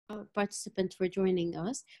participant for joining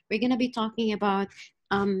us. We're going to be talking about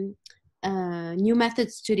new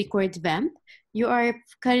methods to record VEMP. You are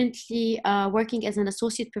currently working as an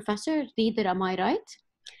associate professor, Reader, am I right?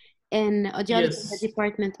 In audiology in the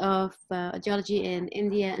Department of Audiology in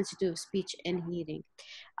India Institute of Speech and Hearing.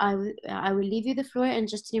 I will leave you the floor, and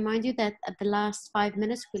just to remind you that at the last 5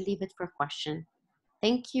 minutes, we'll leave it for a question.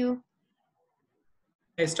 Thank you.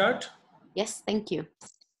 I start? Yes, thank you.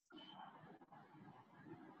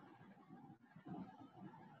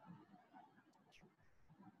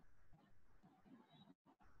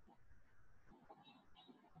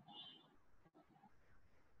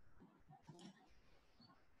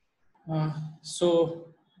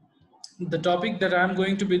 So the topic that I'm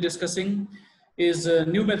going to be discussing is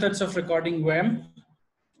new methods of recording VEMP.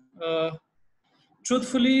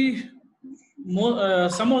 Truthfully,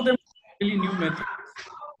 some of them are really new methods,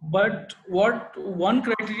 but one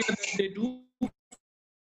criteria that they do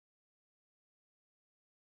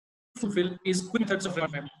fulfill is quick methods of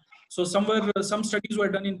recording VEMP. So some studies were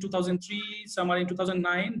done in 2003, some are in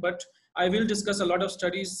 2009, but I will discuss a lot of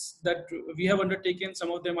studies that we have undertaken.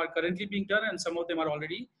 Some of them are currently being done and some of them are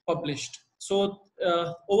already published. So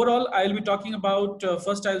overall, I'll be talking about,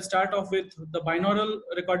 first I'll start off with the binaural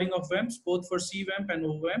recording of VEMPs, both for CVEMP and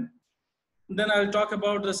OVEMP. Then I'll talk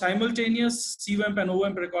about the simultaneous CVEMP and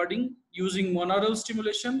OVEMP recording using monaural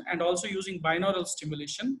stimulation and also using binaural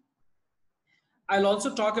stimulation. I'll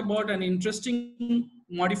also talk about an interesting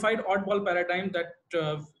modified oddball paradigm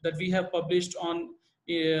that we have published on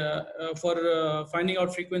for finding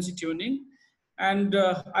out frequency tuning. And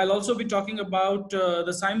I'll also be talking about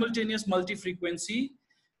the simultaneous multi-frequency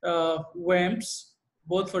VEMPs,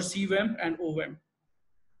 both for CVEMP and OVEMP.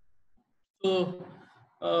 So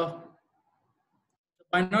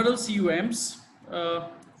binaural CVEMPs,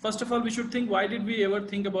 first of all, we should think, why did we ever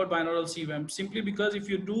think about binaural CVEMP? Simply because if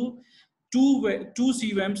you do two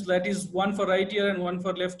CVEMPs, that is one for right ear and one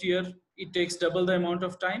for left ear, it takes double the amount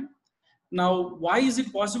of time. Now, why is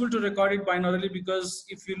it possible to record it binaurally? Because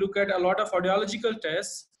if you look at a lot of audiological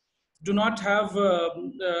tests, do not have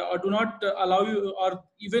or do not allow you, or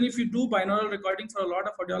even if you do binaural recording for a lot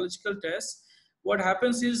of audiological tests, what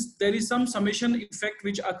happens is there is some summation effect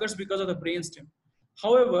which occurs because of the brainstem.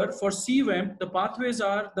 However, for CVEMP, the pathways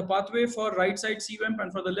are, the pathway for right side CVEMP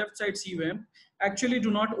and for the left side CVEMP actually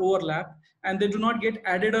do not overlap and they do not get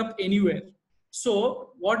added up anywhere.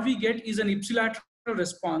 So what we get is an ipsilateral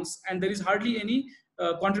response and there is hardly any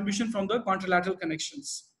contribution from the contralateral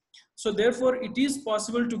connections. So therefore, it is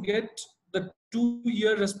possible to get the 2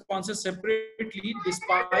 ear responses separately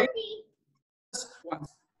despite one.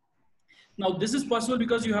 Now, this is possible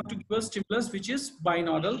because you have to give a stimulus which is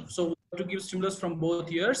binaural. So we have to give stimulus from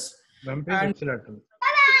both ears. And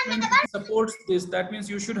supports this. That means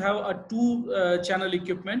you should have a 2-channel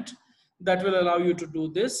equipment that will allow you to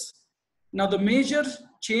do this. Now, the major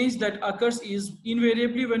change that occurs is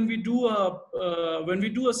invariably when we do a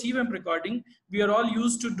CVEMP recording, we are all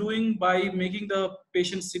used to doing by making the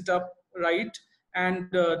patient sit up right and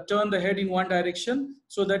turn the head in one direction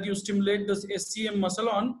so that you stimulate the SCM muscle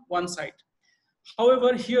on one side.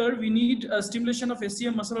 However, here we need a stimulation of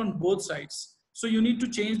SCM muscle on both sides. So you need to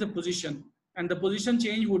change the position, and the position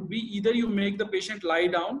change would be either you make the patient lie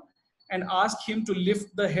down and ask him to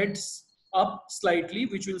lift the head up slightly,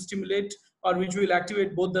 which will stimulate or which will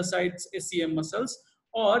activate both the sides SCM muscles,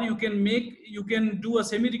 or you can do a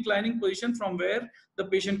semi-reclining position from where the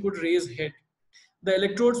patient could raise head. The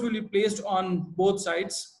electrodes will be placed on both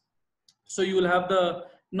sides. So you will have the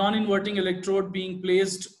non-inverting electrode being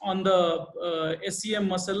placed on the SCM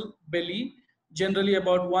muscle belly, generally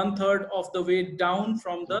about 1/3 of the way down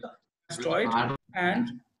from the mastoid, and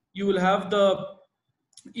you will have the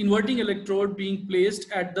inverting electrode being placed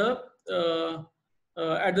at the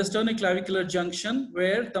sternoclavicular junction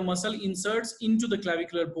where the muscle inserts into the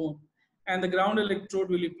clavicular bone, and the ground electrode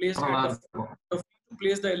will be placed at the front to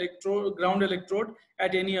place the ground electrode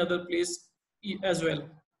at any other place as well.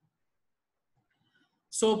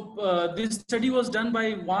 So this study was done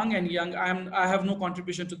by Wang and Young. I have no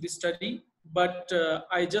contribution to this study, but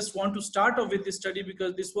I just want to start off with this study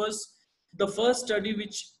because this was the first study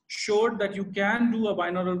which showed that you can do a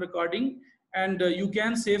binaural recording and you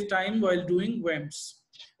can save time while doing VEMPs.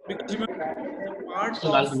 Because remember, the part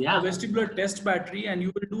of the vestibular test battery, and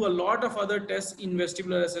you will do a lot of other tests in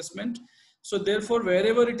vestibular assessment. So therefore,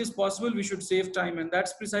 wherever it is possible, we should save time, and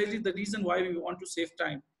that's precisely the reason why we want to save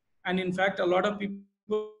time. And in fact, a lot of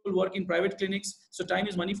people work in private clinics, so time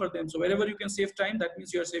is money for them. So wherever you can save time, that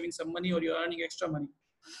means you are saving some money or you're earning extra money.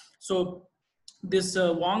 So this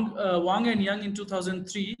Wang and Young in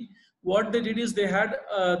 2003 what they did is they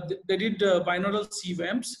did binaural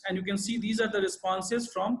CVEMPs, and you can see these are the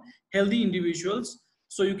responses from healthy individuals.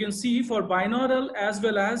 So you can see for binaural as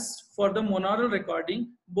well as for the monaural recording,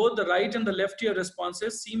 both the right and the left ear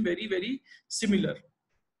responses seem very, very similar.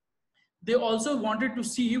 They also wanted to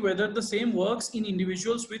see whether the same works in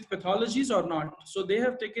individuals with pathologies or not. So they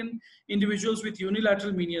have taken individuals with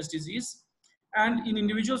unilateral Meniere's disease, and in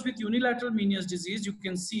individuals with unilateral Meniere's disease, you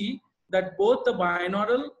can see that both the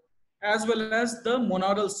binaural as well as the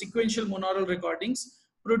monaural, sequential monaural recordings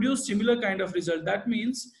produce similar kind of result. That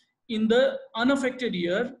means in the unaffected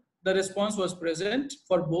ear, the response was present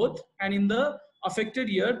for both, and in the affected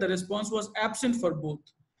ear, the response was absent for both.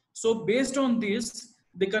 So based on this,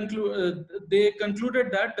 they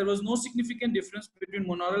concluded that there was no significant difference between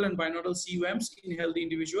monaural and binaural CVEMs in healthy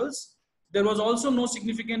individuals. There was also no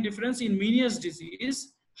significant difference in Meniere's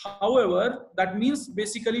disease. However, that means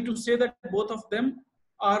basically to say that both of them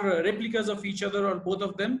are replicas of each other, or both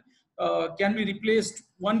of them can be replaced,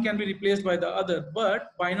 one can be replaced by the other. But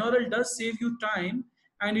binaural does save you time,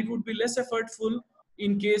 and it would be less effortful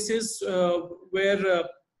in cases where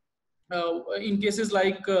in cases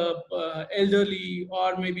like elderly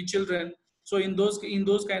or maybe children. So in those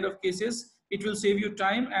kind of cases, it will save you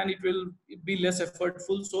time and it will be less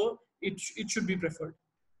effortful. So it should be preferred.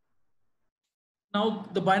 Now,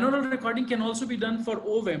 the binaural recording can also be done for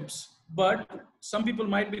OVEMPs, but some people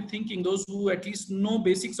might be thinking, those who at least know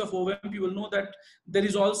basics of OVEMP, you will know that there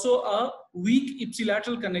is also a weak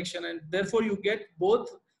ipsilateral connection, and therefore you get both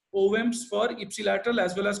OVEMPs for ipsilateral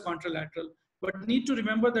as well as contralateral. But need to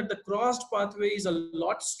remember that the crossed pathway is a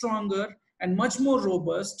lot stronger and much more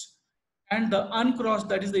robust, and the uncrossed,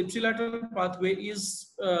 that is the ipsilateral pathway,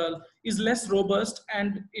 is less robust,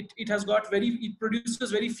 and it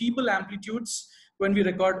produces very feeble amplitudes when we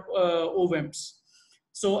record OVEMPs.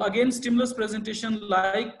 So again, stimulus presentation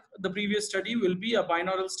like the previous study will be a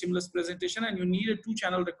binaural stimulus presentation, and you need a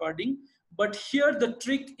 2-channel recording. But here the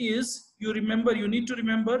trick is, you need to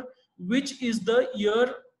remember which is the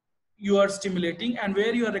ear you are stimulating and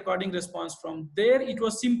where you are recording response from. There it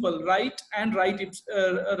was simple, right and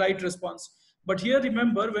right response. But here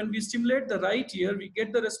remember, when we stimulate the right ear, we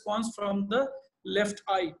get the response from the left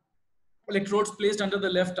eye, electrodes placed under the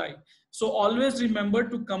left eye. So always remember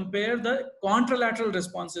to compare the contralateral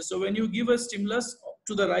responses. So when you give a stimulus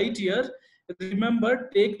to the right ear, remember,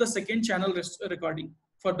 take the 2nd channel recording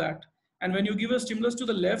for that. And when you give a stimulus to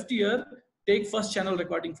the left ear, take 1st channel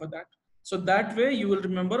recording for that. So that way you will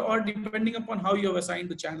remember, or depending upon how you have assigned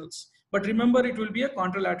the channels. But remember, it will be a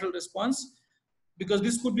contralateral response, because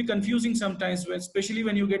this could be confusing sometimes, especially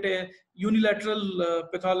when you get a unilateral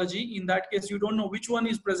pathology. In that case, you don't know which one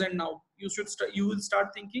is present now. You will start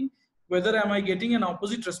thinking, whether am I getting an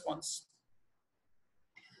opposite response?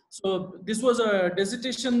 So this was a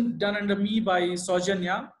dissertation done under me by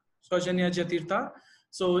Saujanya Jatirtha.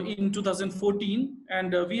 So in 2014,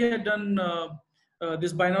 and we had done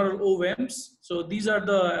this binaural OVEMPs. So these are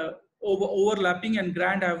the overlapping and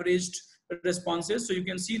grand averaged responses. So you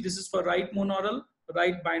can see this is for right monaural,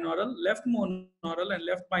 right binaural, left monaural, and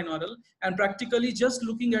left binaural. And practically just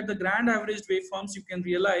looking at the grand averaged waveforms, you can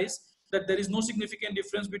realize that there is no significant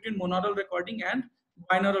difference between monaural recording and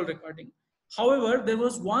binaural recording. However, there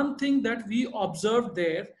was one thing that we observed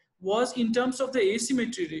there was in terms of the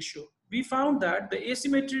asymmetry ratio. We found that the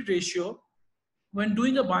asymmetry ratio when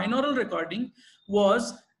doing a binaural recording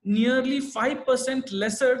was nearly 5%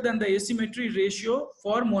 lesser than the asymmetry ratio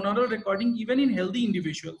for monaural recording, even in healthy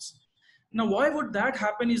individuals. Now, why would that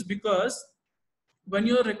happen is because when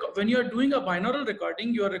you're doing a binaural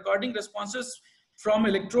recording, you are recording responses from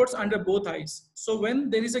electrodes under both eyes. So when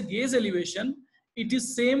there is a gaze elevation, it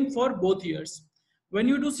is same for both ears. When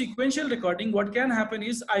you do sequential recording, what can happen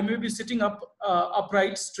is I may be sitting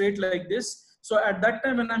upright, straight like this. So at that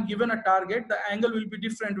time, when I'm given a target, the angle will be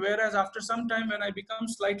different. Whereas after some time, when I become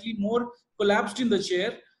slightly more collapsed in the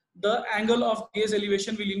chair, the angle of gaze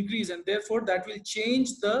elevation will increase, and therefore that will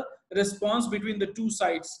change the response between the two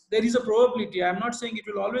sides. There is a probability. I'm not saying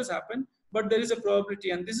it will always happen, but there is a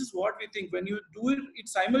probability. And this is what we think. When you do it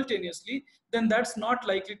simultaneously, then that's not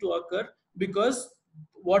likely to occur, because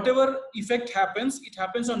whatever effect happens, it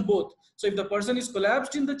happens on both. So if the person is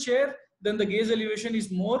collapsed in the chair, then the gaze elevation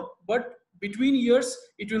is more, but between ears,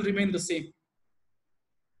 it will remain the same,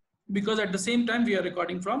 because at the same time, we are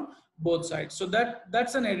recording from both sides. So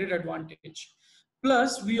that's an added advantage.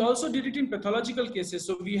 Plus, we also did it in pathological cases.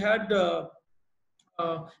 So we had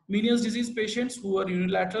Meniere's disease patients who were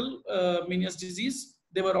unilateral Meniere's disease.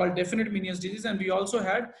 They were all definite Meniere's disease. And we also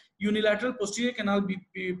had unilateral posterior canal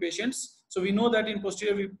BPPV patients. So we know that in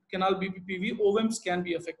posterior canal BPPV, OVEMPs can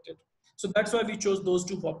be affected. So that's why we chose those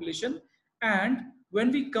two population. And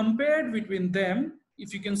when we compared between them,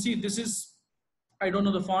 if you can see, this is, I don't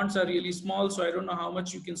know, the fonts are really small, so I don't know how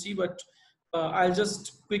much you can see, but I'll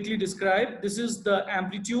just quickly describe. This is the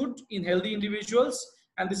amplitude in healthy individuals,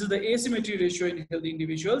 and this is the asymmetry ratio in healthy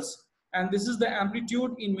individuals. And this is the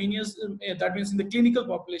amplitude in menias, that means in the clinical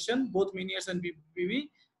population, both menias and BV.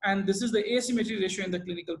 And this is the asymmetry ratio in the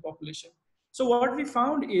clinical population. So what we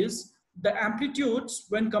found is the amplitudes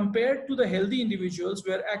when compared to the healthy individuals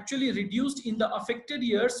were actually reduced in the affected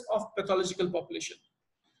years of pathological population.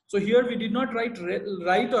 So here we did not write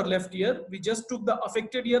right or left ear. We just took the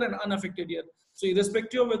affected ear and unaffected ear. So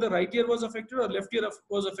irrespective of whether right ear was affected or left ear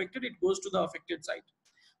was affected, it goes to the affected side.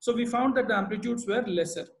 So we found that the amplitudes were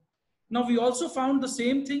lesser. Now we also found the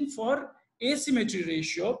same thing for asymmetry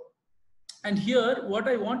ratio. And here what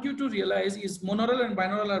I want you to realize is monaural and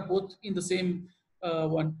binaural are both in the same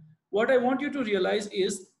one. What I want you to realize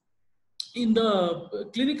is in the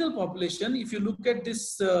clinical population, if you look at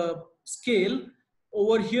this scale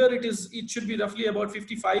over here, it should be roughly about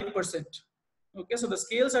 55%. Okay, so the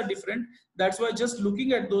scales are different. That's why just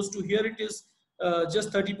looking at those two here, it is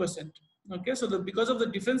just 30%. Okay, so because of the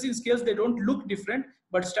difference in scales, they don't look different,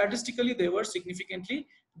 but statistically they were significantly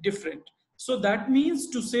different. So that means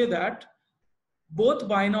to say that both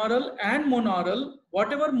binaural and monaural,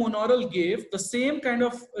 whatever monaural gave, the same kind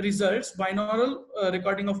of results binaural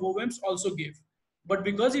recording of OVEMs also gave. But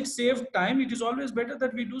because it saved time, it is always better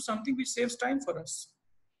that we do something which saves time for us.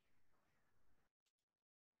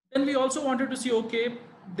 Then we also wanted to see, okay,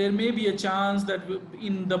 there may be a chance that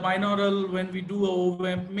in the binaural, when we do a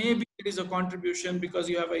OVEMP, maybe it is a contribution because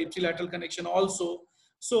you have a ipsilateral connection also.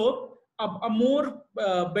 So a more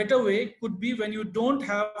better way could be when you don't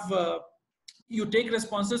have you take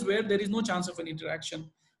responses where there is no chance of an interaction.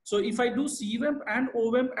 So if I do CVEMP and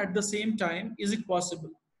OVEMP at the same time, is it possible?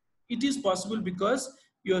 It is possible because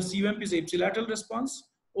your CVEMP is ipsilateral response,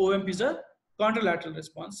 OVEMP is a contralateral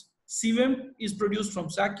response. CVEMP is produced from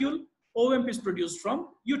saccule, OVEMP is produced from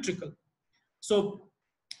utricle. So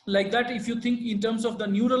like that, if you think in terms of the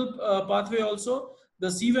neural pathway also, the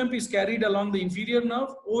CVEMP is carried along the inferior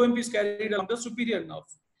nerve, OVEMP is carried along the superior nerve.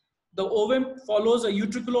 The OVEMP follows a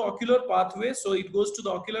utriculo-ocular pathway, so it goes to the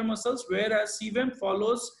ocular muscles, whereas CVEMP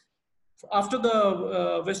follows, after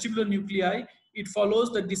the vestibular nuclei, it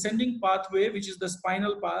follows the descending pathway, which is the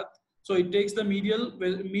spinal path. So it takes the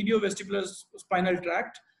mediovestibular spinal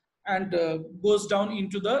tract and goes down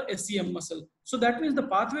into the SCM muscle. So that means the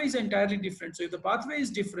pathway is entirely different. So if the pathway is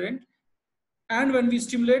different, and when we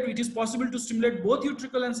stimulate, it is possible to stimulate both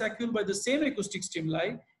utricle and saccule by the same acoustic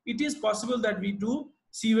stimuli. It is possible that we do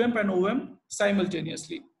CVEMP and OVEMP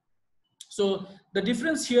simultaneously. So the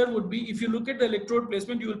difference here would be, if you look at the electrode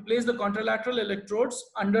placement, you will place the contralateral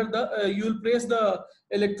electrodes under the, you will place the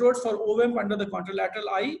electrodes for OVEMP under the contralateral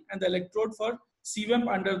eye and the electrode for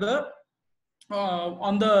CVEMP under the,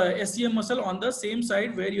 on the SCM muscle on the same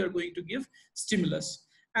side where you are going to give stimulus.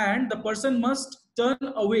 And the person must turn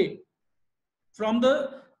away from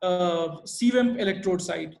the CVEMP electrode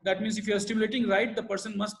side. That means if you are stimulating right, the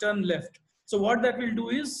person must turn left. So what that will do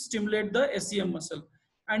is stimulate the SCM muscle.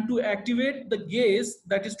 And to activate the gaze,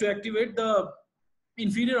 that is to activate the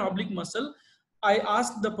inferior oblique muscle, I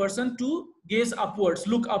ask the person to gaze upwards,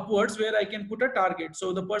 look upwards where I can put a target.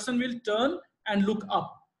 So the person will turn and look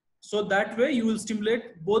up. So that way you will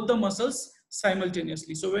stimulate both the muscles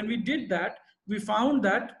simultaneously. So when we did that, we found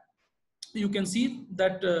that you can see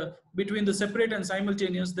that between the separate and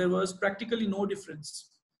simultaneous, there was practically no difference.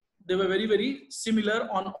 They were very, very similar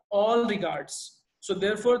on all regards. So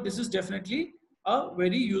therefore, this is definitely a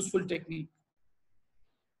very useful technique.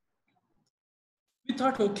 We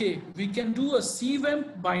thought, okay, we can do a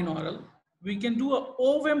CVEMP binaural, we can do a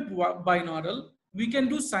OVEMP binaural, we can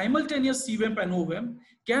do simultaneous CVEMP and OVEMP.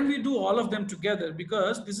 Can we do all of them together?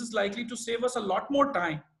 Because this is likely to save us a lot more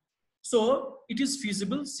time. So it is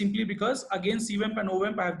feasible simply because, again, CVEMP and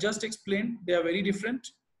OVEMP, I have just explained, they are very different.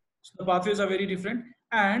 So the pathways are very different,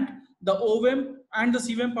 and the OVEMP and the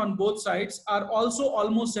CVEMP on both sides are also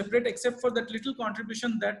almost separate, except for that little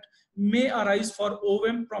contribution that may arise for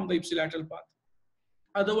OVEMP from the ipsilateral path.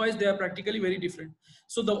 Otherwise, they are practically very different.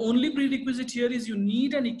 So the only prerequisite here is you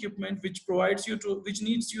need an equipment which provides you to, which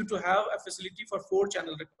needs you to have a facility for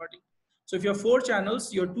 4-channel recording. So if you have 4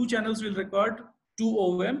 channels, your 2 channels will record 2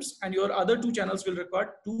 OVEMPs and your other 2 channels will record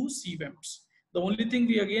 2 CVEMPs. The only thing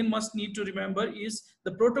we again must need to remember is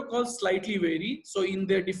the protocols slightly vary. So in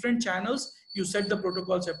their different channels, you set the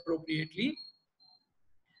protocols appropriately.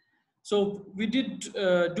 So we did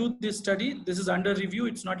do this study. This is under review.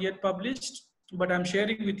 It's not yet published, but I'm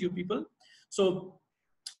sharing with you people. So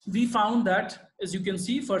we found that, as you can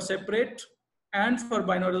see, for separate and for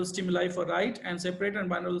binaural stimuli for right and separate and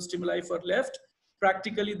binaural stimuli for left,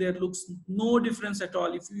 practically there looks no difference at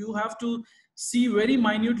all. If you have to see very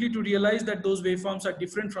minutely to realize that those waveforms are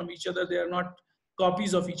different from each other, they are not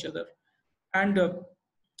copies of each other. And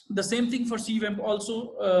the same thing for CVEMP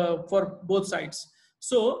also for both sides.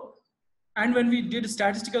 So, and when we did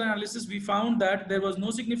statistical analysis, we found that there was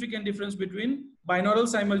no significant difference between binaural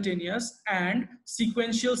simultaneous and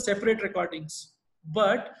sequential separate recordings.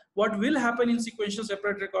 But what will happen in sequential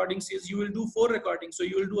separate recordings is you will do 4 recordings. So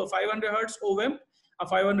you will do a 500 hertz OVEMP, a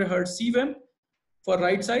 500 hertz CVEMP for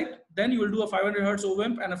right side, then you will do a 500 hertz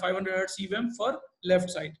OVEMP and a 500 hertz CVEMP for left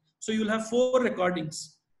side. So you will have 4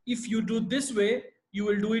 recordings. If you do this way, you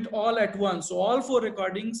will do it all at once. So all 4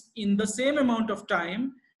 recordings in the same amount of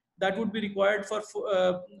time, that would be required for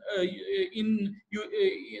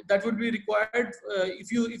that would be required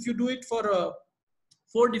if you do it for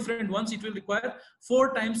 4 different ones, it will require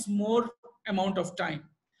 4 times more amount of time.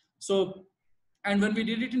 So, and when we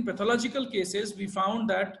did it in pathological cases, we found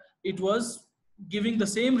that it was giving the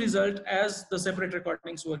same result as the separate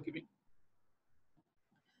recordings were giving.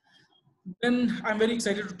 Then I'm very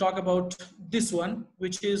excited to talk about this one,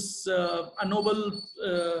 which is a novel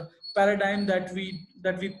paradigm that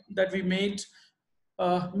we made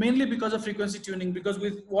mainly because of frequency tuning. Because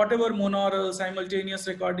with whatever monaural, simultaneous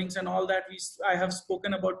recordings and all that I have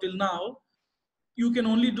spoken about till now, you can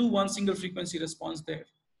only do one single frequency response there.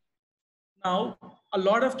 Now, a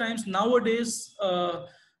lot of times nowadays,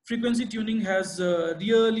 frequency tuning has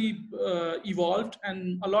really evolved,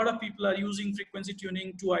 and a lot of people are using frequency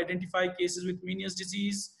tuning to identify cases with Meniere's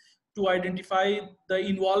disease, to identify the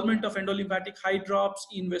involvement of endolymphatic hydrops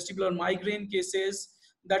in vestibular migraine cases.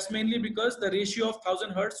 That's mainly because the ratio of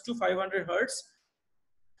 1000 hertz to 500 hertz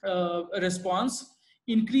response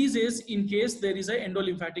increases in case there is a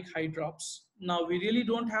endolymphatic hydrops. Now, we really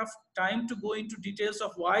don't have time to go into details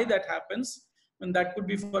of why that happens, and that could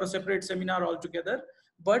be for a separate seminar altogether.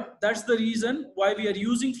 But that's the reason why we are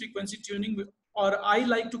using frequency tuning, or I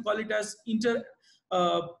like to call it as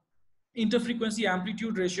interfrequency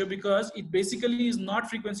amplitude ratio, because it basically is not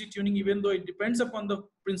frequency tuning, even though it depends upon the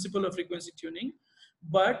principle of frequency tuning,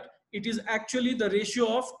 but it is actually the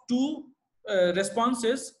ratio of 2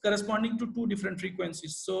 responses corresponding to 2 different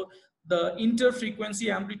frequencies. So the interfrequency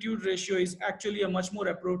amplitude ratio is actually a much more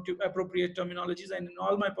appropriate terminology, and in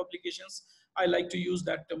all my publications I like to use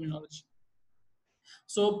that terminology.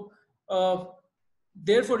 So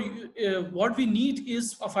therefore what we need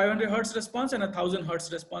is a 500 hertz response and a 1000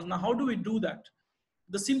 hertz response. Now, how do we do that?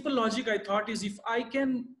 The simple logic I thought is, if I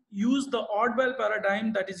can use the oddball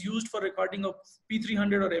paradigm that is used for recording of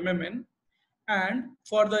P300 or MMN, and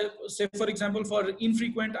for the, say for example, for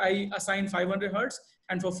infrequent I assign 500 hertz,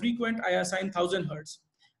 and for frequent I assign 1000 hertz.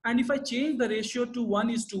 And if I change the ratio to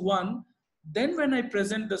 1:1, then when I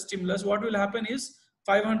present the stimulus, what will happen is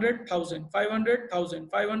 500, 1000, 500, 1000,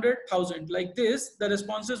 500, 1000. Like this, the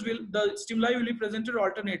responses will, the stimuli will be presented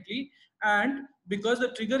alternately. And because the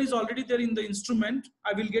trigger is already there in the instrument,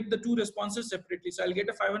 I will get the 2 responses separately. So I'll get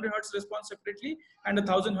a 500 hertz response separately and a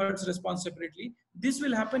 1000 hertz response separately. This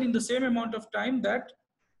will happen in the same amount of time that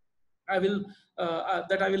I will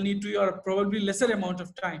need to, or probably lesser amount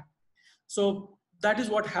of time. So that is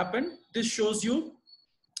what happened. This shows you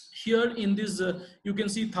here in this, you can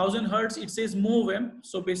see 1000 hertz, it says MOVEMP.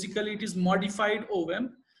 So basically it is modified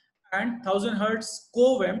OVEMP, and 1000 hertz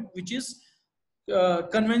COVEMP, which is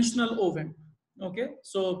conventional OVEMP. Okay,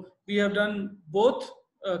 so we have done both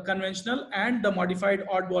conventional and the modified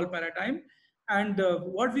oddball paradigm. And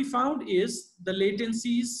what we found is the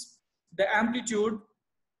latencies, the amplitude,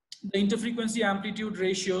 the interfrequency amplitude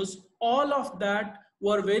ratios, all of that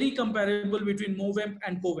were very comparable between MOVEMP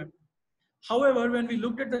and COVEMP. However, when we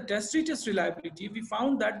looked at the test-retest reliability, we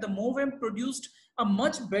found that the MOVEMP produced a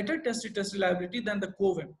much better test-retest reliability than the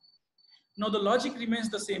COVEMP. Now the logic remains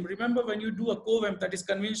the same. Remember, when you do a COVEMP, that is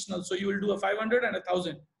conventional, so you will do a 500 and a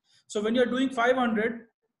 1000. So when you're doing 500,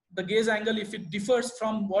 the gaze angle, if it differs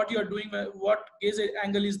from what you're doing, what gaze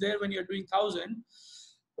angle is there when you're doing 1000,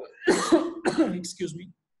 excuse me.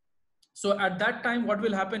 So at that time, what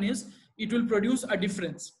will happen is, it will produce a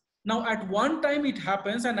difference. Now at one time it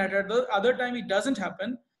happens, and at the other time it doesn't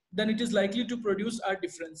happen, then it is likely to produce a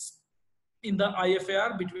difference in the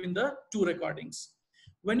IFAR between the 2 recordings.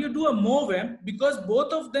 When you do a MOVEMP, because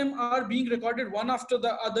both of them are being recorded one after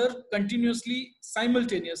the other continuously,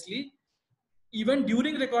 simultaneously, even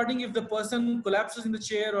during recording, if the person collapses in the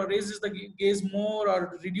chair or raises the gaze more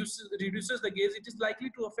or reduces the gaze, it is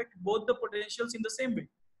likely to affect both the potentials in the same way.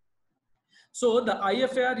 So the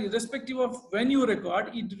IFAR, irrespective of when you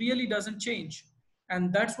record, it really doesn't change.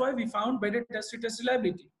 And that's why we found better test-retest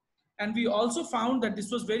reliability. And we also found that this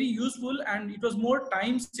was very useful and it was more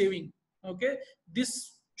time saving. Okay,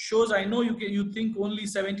 this shows, I know you think only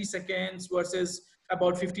 70 seconds versus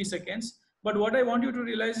about 50 seconds, but what I want you to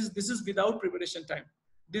realize is this is without preparation time.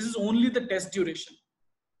 This is only the test duration.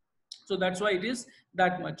 So that's why it is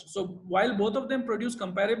that much. So while both of them produce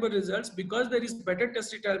comparable results, because there is better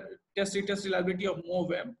test reliability of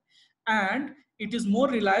MoVem, and it is more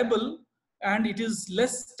reliable and it is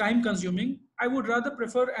less time consuming, I would rather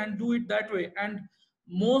prefer and do it that way. And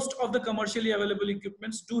most of the commercially available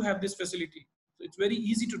equipments do have this facility. So it's very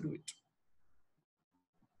easy to do it.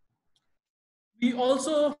 We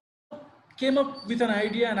also came up with an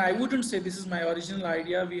idea, and I wouldn't say this is my original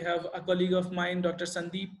idea. We have a colleague of mine, Dr.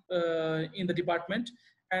 Sandeep, in the department,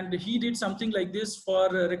 and he did something like this for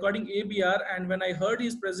recording ABR. And when I heard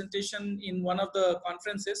his presentation in one of the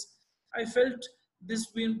conferences, I felt this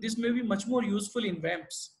may be much more useful in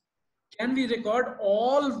VEMPs. Can we record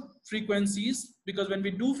all frequencies? Because when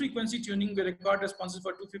we do frequency tuning, we record responses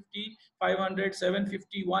for 250, 500,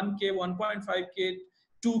 750, 1K, 1.5K,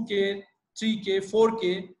 2K, 3K,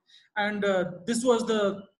 4K. And this was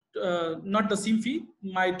the not the SIMFI.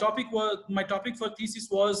 My topic for thesis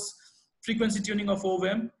was frequency tuning of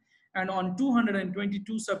OVEM. And on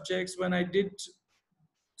 222 subjects, when I did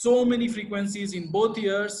so many frequencies in both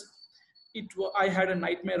years, I had a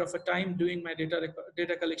nightmare of a time doing my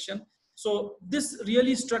data collection. So this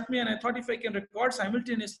really struck me, and I thought if I can record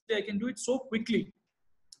simultaneously, I can do it so quickly.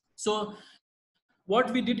 So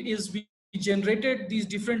what we did is we generated these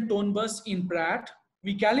different tone bursts in Pratt.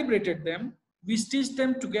 We calibrated them. We stitched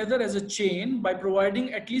them together as a chain by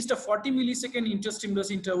providing at least a 40 millisecond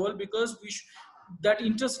interstimulus interval, because that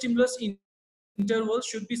interstimulus interval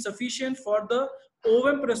should be sufficient for the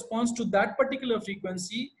OVEMP response to that particular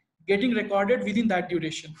frequency getting recorded within that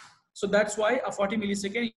duration. So that's why a 40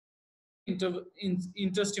 millisecond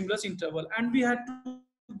interstimulus interval. And we had to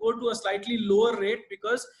go to a slightly lower rate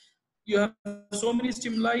because you have so many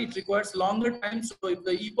stimuli, it requires longer time. So if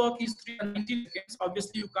the epoch is 390 seconds,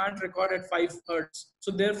 obviously you can't record at 5 hertz.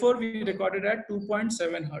 So therefore we recorded at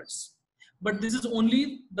 2.7 hertz. But this is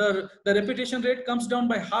only the repetition rate comes down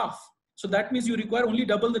by half. So that means you require only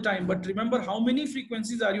double the time. But remember, how many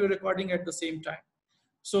frequencies are you recording at the same time?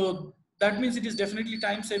 So that means it is definitely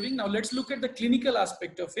time saving. Now let's look at the clinical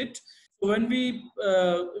aspect of it. So when we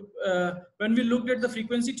looked at the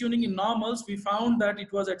frequency tuning in normals, we found that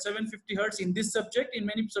it was at 750 hertz in this subject. In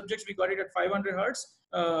many subjects, we got it at 500 hertz.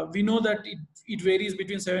 We know that it varies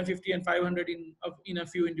between 750 and 500 in a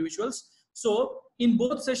few individuals. So in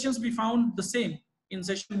both sessions, we found the same. In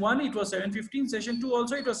session 1, it was 750. In session 2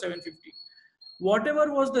 also, it was 750.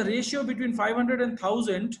 Whatever was the ratio between 500 and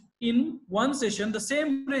 1000 in one session, the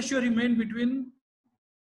same ratio remained between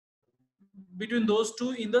those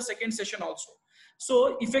two in the second session also.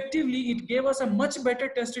 So effectively, it gave us a much better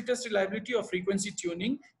test-retest reliability of frequency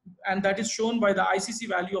tuning, and that is shown by the ICC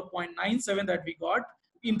value of 0.97 that we got,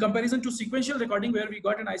 in comparison to sequential recording, where we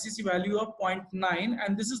got an ICC value of 0.9,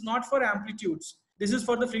 and this is not for amplitudes. This is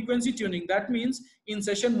for the frequency tuning. That means in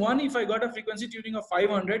session 1, if I got a frequency tuning of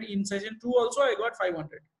 500, in session 2 also I got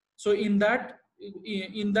 500. So in that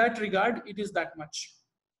regard, it is that much.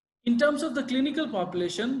 In terms of the clinical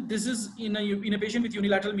population, this is in a patient with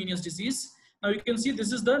unilateral Meniere's disease. Now you can see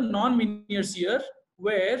this is the non-Meniere's year,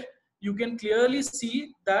 where you can clearly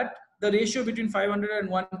see that the ratio between 500 and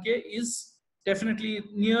 1K is definitely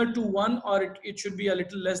near to 1, or it should be a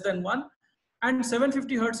little less than 1. And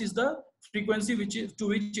 750 hertz is the frequency to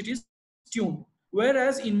which it is tuned.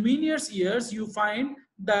 Whereas in Meniere's ears, you find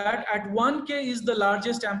that at 1K is the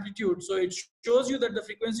largest amplitude. So it shows you that the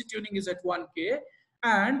frequency tuning is at 1K,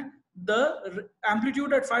 and the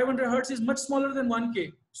amplitude at 500 hertz is much smaller than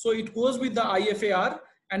 1K. So it goes with the IFAR,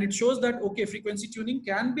 and it shows that, okay, frequency tuning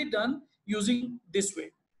can be done using this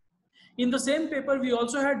way. In the same paper, we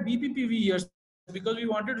also had BPPV ears, because we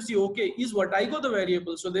wanted to see, okay, is vertigo the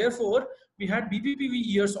variable? So therefore, we had BPPV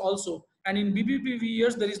ears also. And in BPPV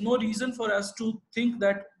ears, there is no reason for us to think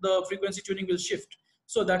that the frequency tuning will shift.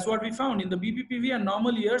 So that's what we found. In the BPPV and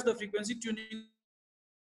normal ears, the frequency tuning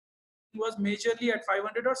was majorly at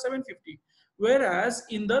 500 or 750. Whereas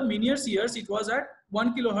in the Meniere's ears, it was at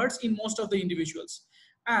 1 kilohertz in most of the individuals.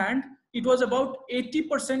 And it was about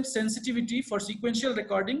 80% sensitivity for sequential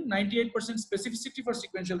recording, 98% specificity for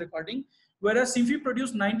sequential recording, whereas SIMFI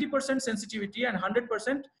produced 90% sensitivity and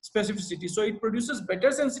 100% specificity. So it produces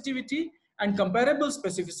better sensitivity and comparable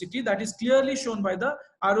specificity, that is clearly shown by the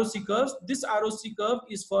ROC curves. This ROC curve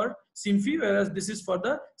is for SIMFI, whereas this is for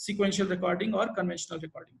the sequential recording or conventional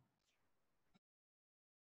recording.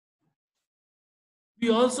 We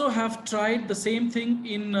also have tried the same thing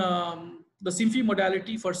in the SIMFI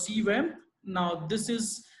modality for CVEMP. Now, this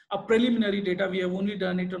is a preliminary data. We have only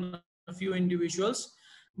done it on a few individuals.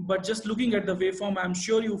 But just looking at the waveform, I'm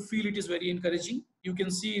sure you feel it is very encouraging. You can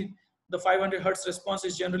see the 500 hertz response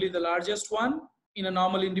is generally the largest one in a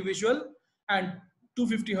normal individual, and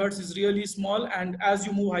 250 hertz is really small. And as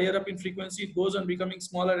you move higher up in frequency, it goes on becoming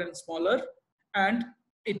smaller and smaller. And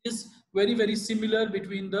it is very, very similar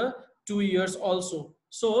between the 2 years also.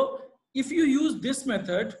 So if you use this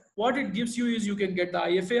method, what it gives you is you can get the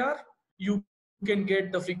IFAR, you can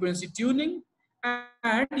get the frequency tuning,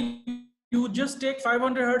 and you just take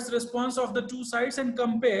 500 hertz response of the two sides and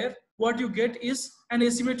compare. What you get is an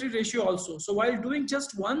asymmetry ratio also. So while doing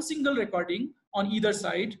just one single recording on either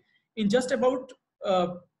side, in just about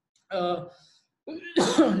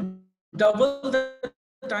double the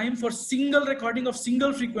time for single recording of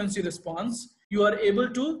single frequency response, you are able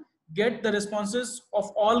to get the responses of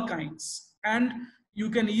all kinds. And you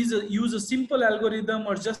can use a simple algorithm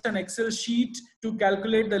or just an Excel sheet to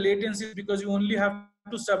calculate the latencies, because you only have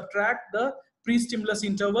to subtract the pre-stimulus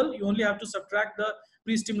interval. You only have to subtract the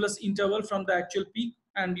pre-stimulus interval from the actual peak,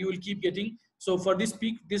 and you will keep getting. So for this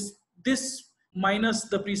peak, this minus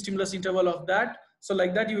the pre-stimulus interval of that. So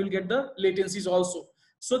like that, you will get the latencies also.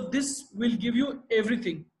 So this will give you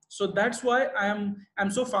everything. So that's why I'm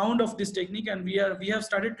so fond of this technique, and we have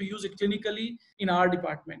started to use it clinically in our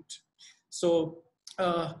department. So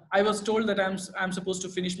I was told that I'm supposed to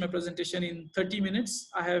finish my presentation in 30 minutes.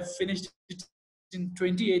 I have finished it in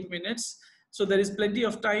 28 minutes. So there is plenty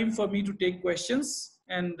of time for me to take questions,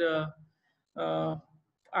 and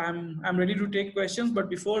I'm ready to take questions. But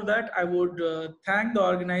before that, I would thank the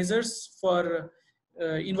organizers for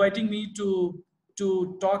inviting me to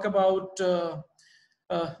talk about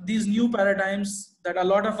these new paradigms that a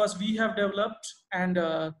lot of us we have developed, and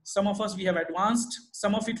some of us we have advanced,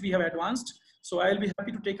 some of it we have advanced. So I'll be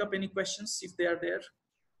happy to take up any questions if they are there.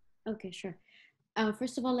 Okay, sure.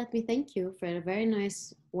 First of all, let me thank you for a very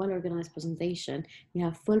nice, well-organized presentation. You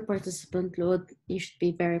have full participant load. You should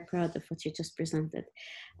be very proud of what you just presented.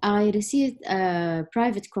 I received a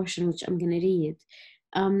private question, which I'm going to read.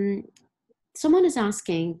 Someone is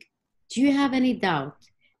asking, do you have any doubt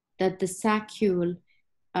that the saccule,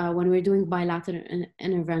 when we're doing bilateral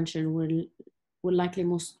intervention, will likely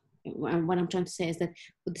most, what I'm trying to say is that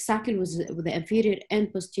the saccule was with the inferior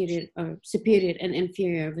and posterior, or superior and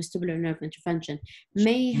inferior vestibular nerve intervention,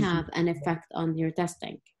 may have an effect on your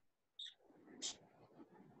testing.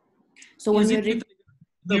 So when we're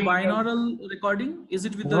the binaural recording, is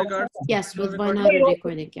it with the regards? Yes, with binaural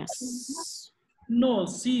recording, yes. No,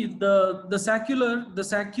 see, the saccule,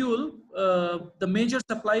 the major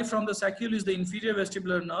supply from the saccule is the inferior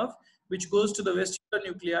vestibular nerve, which goes to the vestibular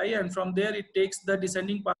nuclei, and from there it takes the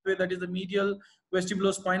descending pathway, that is the medial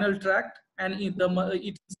vestibulospinal tract, and it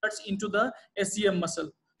inserts into the SCM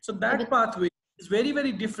muscle. So that pathway is very,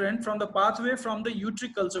 very different from the pathway from the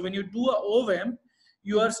utricle. So when you do a OVEMP,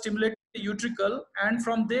 you are stimulating the utricle, and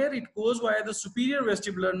from there it goes via the superior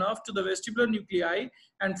vestibular nerve to the vestibular nuclei,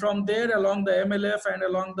 and from there along the MLF and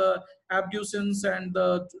along the abducens and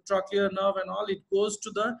the trochlear nerve and all, it goes to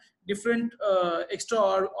the different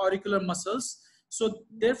extra-auricular muscles. So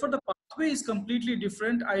therefore the pathway is completely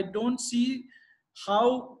different. I don't see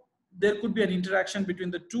how there could be an interaction between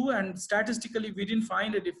the two, and statistically we didn't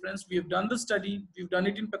find a difference. We have done the study, we've done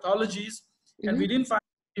it in pathologies, and we didn't find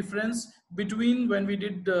difference between when we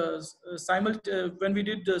did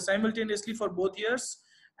simultaneously for both years,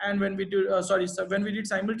 and when we did when we did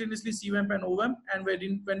simultaneously CVEMP and OVEMP, and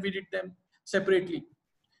when we did them separately.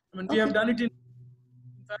 I mean, we have done it in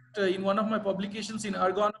fact in one of my publications in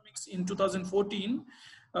ergonomics in 2014.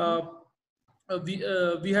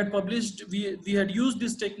 We had published, we had used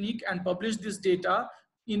this technique and published this data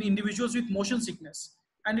in individuals with motion sickness,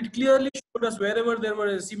 and it clearly showed us wherever there were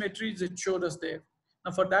asymmetries, it showed us there.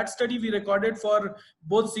 Now for that study, we recorded for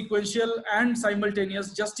both sequential and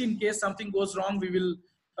simultaneous. Just in case something goes wrong, we will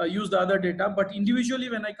use the other data. But individually,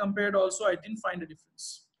 when I compared also, I didn't find a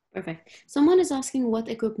difference. Perfect. Someone is asking, what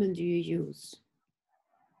equipment do you use?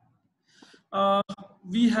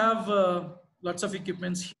 We have lots of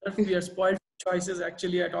equipments here. We are spoiled choices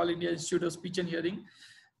actually at All India Institute of Speech and Hearing.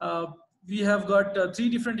 We have got 3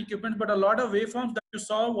 different equipment, but a lot of waveforms that you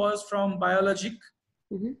saw was from Biologic.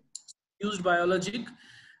 Used Biologic.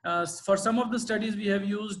 For some of the studies, we have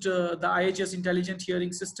used the IHS Intelligent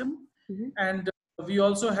Hearing System, and we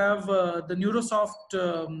also have the Neurosoft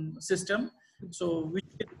system, so we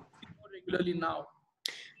use more regularly now.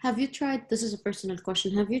 Have you tried, this is a personal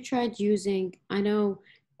question, have you tried using, I know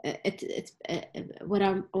what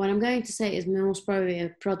I'm going to say is most probably a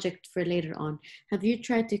project for later on. Have you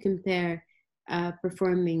tried to compare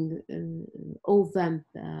performing OVEMP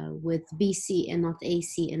with BC and not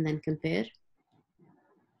AC and then compare?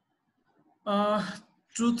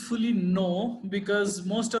 Truthfully, no, because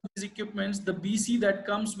most of these equipments, the BC that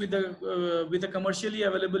comes with a commercially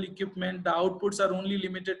available equipment, the outputs are only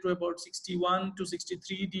limited to about 61 to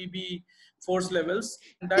 63 dB force levels.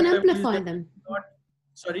 And You can that level is amplify them. not.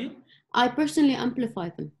 Sorry. I personally amplify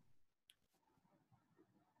them.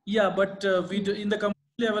 Yeah, but we do, in the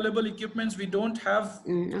commercially available equipments, we don't have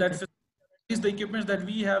that. Okay. At least the equipments that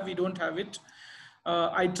we have, we don't have it.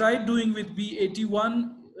 I tried doing with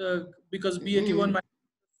B81 because B81 might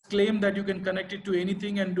claim that you can connect it to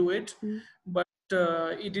anything and do it, but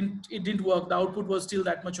it didn't work. The output was still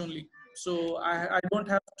that much only. So I don't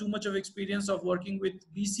have too much of experience of working with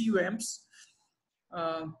BC VEMPs.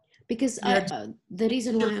 Because We had the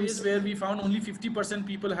reason why I'm phase where we found only 50%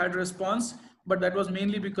 people had response, but that was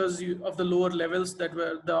mainly because of the lower levels that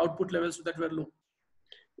were the output levels that were low.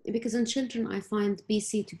 Because in children I find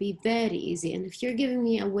BC to be very easy, and if you're giving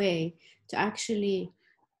me a way to actually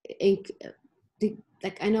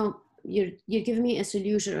like, I know you're giving me a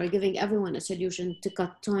solution, or giving everyone a solution to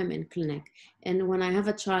cut time in clinic, and when I have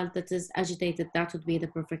a child that is agitated, that would be the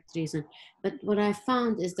perfect reason. But what I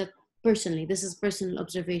found is that personally, this is personal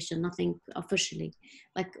observation, nothing officially,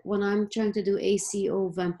 like when I'm trying to do ACO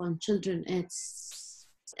VEMP on children, it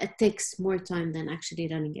takes more time than actually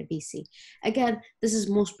running a BC. Again, this is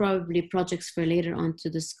most probably projects for later on to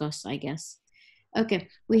discuss, I guess. Okay,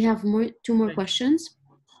 we have two more questions.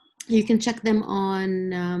 You can check them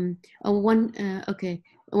on one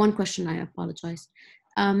question, I apologize.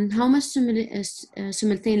 How much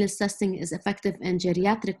simultaneous testing is effective in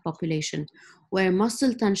geriatric population where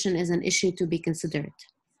muscle tension is an issue to be considered?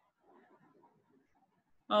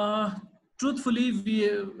 Truthfully,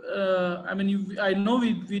 I know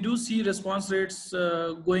we do see response rates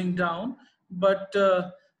going down, but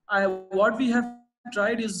what we have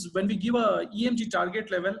tried is when we give a EMG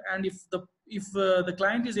target level, and if the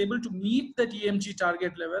client is able to meet that EMG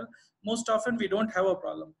target level, most often we don't have a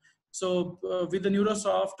problem. So with the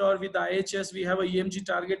Neurosoft or with the IHS, we have a EMG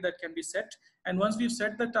target that can be set, and once we've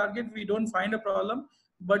set the target, we don't find a problem.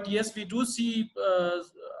 But yes, we do see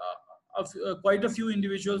quite a few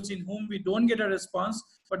individuals in whom we don't get a response,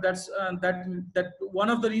 but that's that one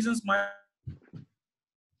of the reasons my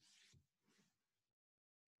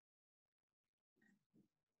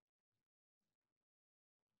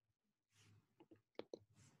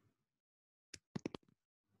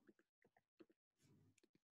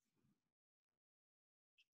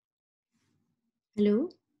Hello.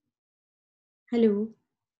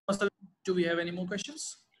 Do we have any more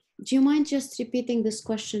questions? Do you mind just repeating this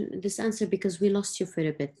answer, because we lost you for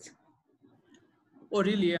a bit? Oh,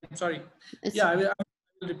 really? I'm sorry. I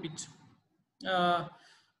will repeat.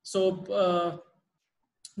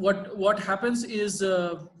 What happens is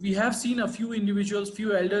we have seen a few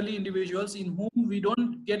elderly individuals in whom we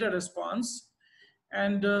don't get a response,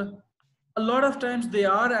 and a lot of times they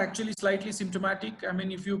are actually slightly symptomatic. I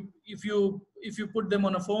mean, if you put them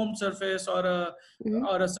on a foam surface or a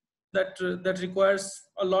that requires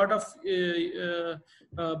a lot of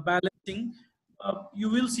balancing, you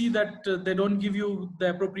will see that they don't give you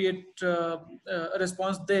the appropriate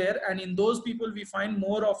response there, and in those people we find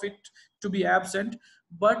more of it to be absent.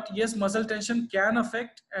 But yes, muscle tension can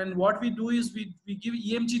affect, and what we do is we give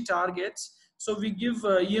EMG targets. So we give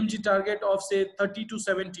EMG target of say 30 to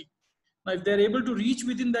 70. Now, if they're able to reach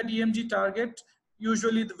within that EMG target,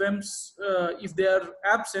 usually the VEMPs, if they are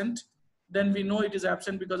absent, then we know it is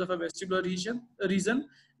absent because of a vestibular reason.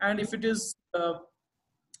 And if it is,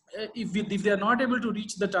 if they are not able to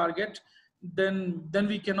reach the target, then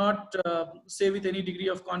we cannot say with any degree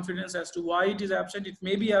of confidence as to why it is absent. It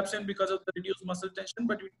may be absent because of the reduced muscle tension,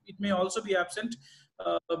 but it may also be absent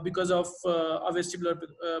because of a vestibular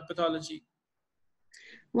pathology.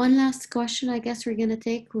 One last question I guess we're going to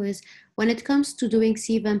take was, when it comes to doing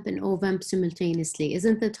CVEMP and OVEMP simultaneously,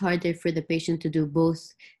 isn't it harder for the patient to do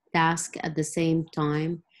both tasks at the same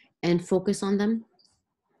time and focus on them?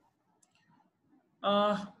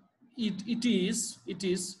 It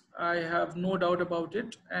is. I have no doubt about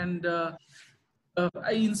it. And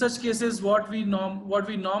in such cases, what we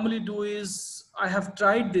normally do is, I have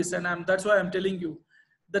tried this, and that's why I'm telling you,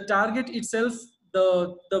 the target itself,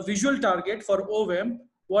 the visual target for OVEM,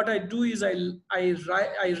 what I do is I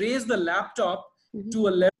raise the laptop to a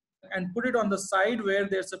level and put it on the side where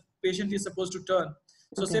there's a patient is supposed to turn.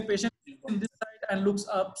 So say patient is in this side and looks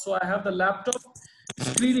up. So I have the laptop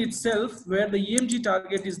screen itself where the EMG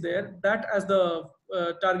target is there, that as the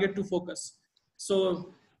target to focus.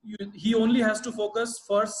 So he only has to focus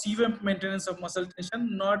for CVEMP maintenance of muscle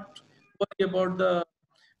tension, not worry about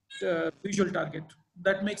the visual target.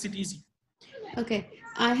 That makes it easy. Okay,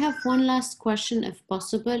 I have one last question, if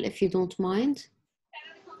possible, if you don't mind.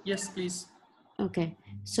 Yes, please. Okay,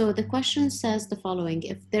 so the question says the following: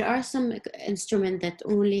 if there are some instruments that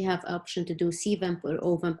only have option to do CVEMP or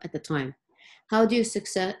OVEMP at the time, how do you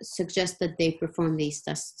suggest that they perform these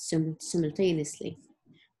tests simultaneously?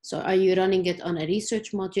 So are you running it on a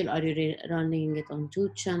research module? Are you running it on 2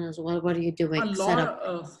 channels? What are you doing? A lot Setup.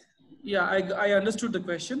 of, yeah, I understood the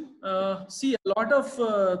question. See, a lot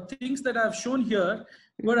of things that I've shown here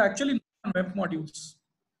were actually not on web modules.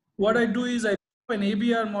 What I do is I do an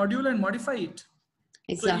ABR module and modify it.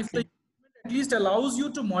 So if the Exactly. at least allows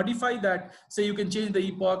you to modify that, say you can change the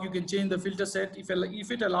epoch, you can change the filter set.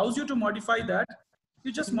 If it allows you to modify that,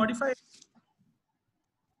 you just modify it.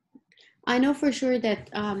 I know for sure that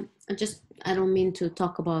I don't mean to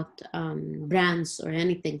talk about brands or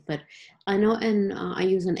anything, but I know I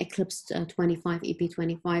use an Eclipse 25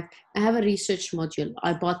 EP25. I have a research module.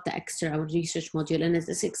 I bought the extra research module, and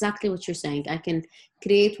it's exactly what you're saying. I can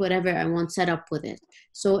create whatever I want set up with it.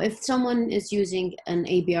 So if someone is using an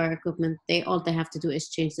ABR equipment, all they have to do is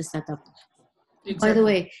change the setup. Exactly. By the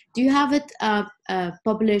way, do you have it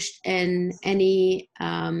published in any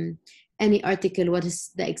article? What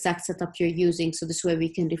is the exact setup you're using? So this way we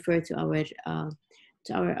can refer to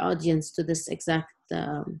our audience to this exact.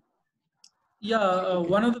 One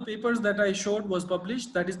of the papers that I showed was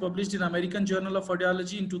published. That is published in American Journal of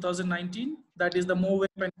Audiology in 2019. That is the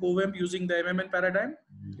MOVEMP and COVEMP using the MMN paradigm.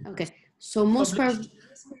 Okay, so most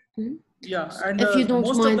yeah, and if you don't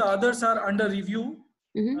most mind, of the others are under review.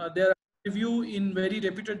 They are review in very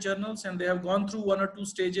reputed journals, and they have gone through 1 or 2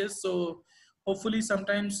 stages. So hopefully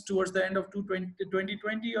sometimes towards the end of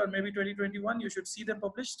 2020 or maybe 2021, you should see them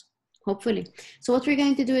published. Hopefully. So what we're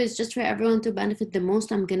going to do is, just for everyone to benefit the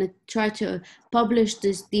most, I'm going to try to publish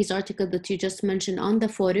these articles that you just mentioned on the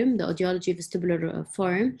forum, the Audiology-Vestibular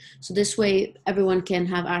forum. So this way everyone can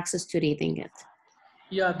have access to reading it.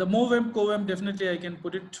 Yeah, the MOVEMP, COVEMP, definitely I can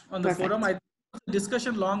put it on the forum. I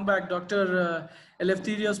discussion long back, Dr.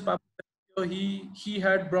 Eleftherios Papadopoulos, he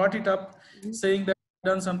had brought it up, saying that I've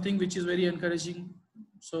done something which is very encouraging.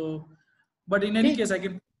 So, but in any case, I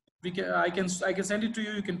can send it to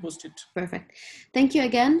you. You can post it. Perfect. Thank you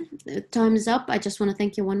again. Time is up. I just want to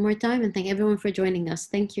thank you one more time and thank everyone for joining us.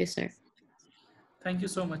 Thank you, sir. Thank you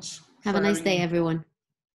so much. Have a nice day, everyone.